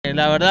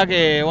La verdad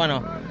que,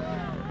 bueno,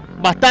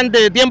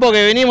 bastante tiempo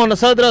que venimos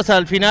nosotros,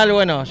 al final,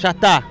 bueno, ya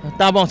está.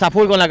 Estamos a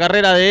full con la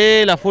carrera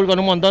de él, a full con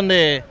un montón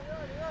de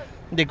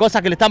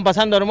cosas que le están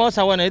pasando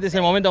hermosas. Bueno, este es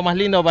el momento más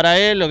lindo para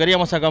él, lo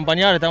queríamos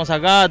acompañar, estamos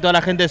acá, toda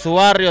la gente de su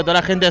barrio, toda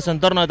la gente de su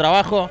entorno de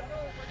trabajo.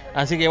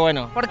 Así que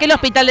bueno. ¿Por qué el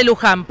hospital de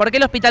Luján? ¿Por qué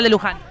el hospital de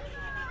Luján?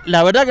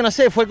 La verdad que no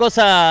sé, fue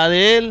cosa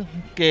de él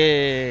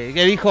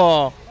que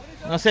dijo,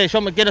 no sé,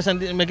 yo me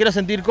quiero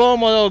sentir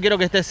cómodo, quiero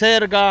que esté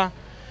cerca.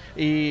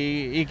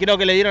 Y creo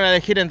que le dieron a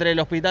elegir entre el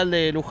hospital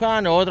de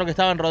Luján o otro que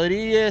estaba en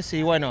Rodríguez,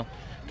 y bueno,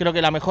 creo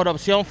que la mejor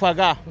opción fue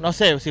acá. No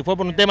sé si fue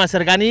por un tema de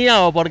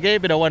cercanía o por qué,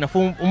 pero bueno,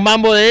 fue un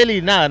mambo de él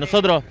y nada,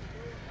 nosotros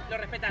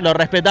lo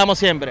respetamos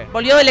siempre.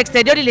 Volvió del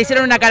exterior y le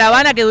hicieron una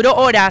caravana que duró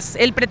horas.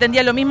 Él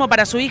pretendía lo mismo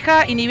para su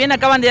hija y ni bien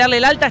acaban de darle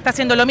el alta, está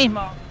haciendo lo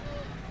mismo.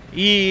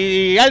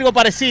 Y algo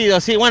parecido,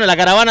 sí, bueno, la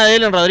caravana de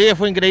él en Rodríguez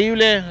fue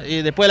increíble,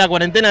 y después de la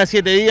cuarentena de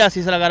 7 días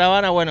hizo la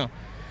caravana, bueno.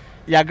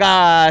 Y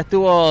acá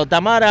estuvo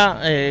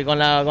Tamara con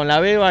la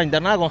beba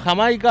internada con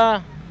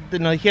Jamaica.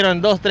 Nos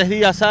dijeron 2-3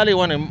 días sale y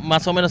bueno,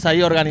 más o menos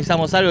ahí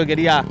organizamos algo y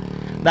quería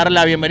darle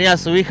la bienvenida a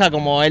su hija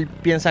como él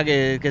piensa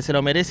que se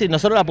lo merece y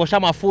nosotros lo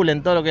apoyamos a full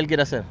en todo lo que él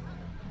quiere hacer.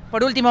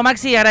 Por último,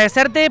 Maxi,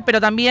 agradecerte, pero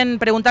también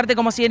preguntarte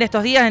cómo siguen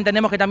estos días.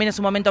 Entendemos que también es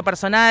un momento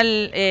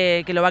personal,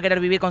 que lo va a querer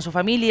vivir con su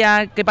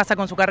familia. ¿Qué pasa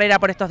con su carrera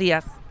por estos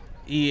días?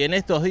 Y en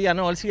estos días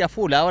no, él sigue a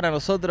full. Ahora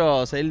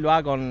él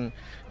va con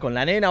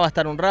la nena, va a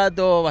estar un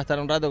rato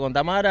con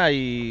Tamara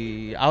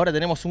y ahora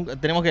tenemos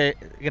que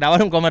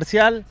grabar un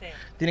comercial, sí.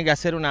 Tiene que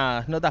hacer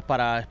unas notas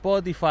para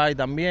Spotify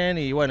también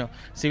y bueno,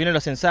 si vienen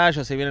los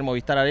ensayos, si viene el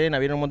Movistar Arena,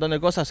 viene un montón de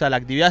cosas, o sea, la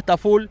actividad está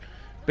full,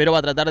 pero va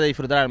a tratar de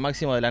disfrutar al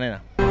máximo de la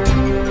nena.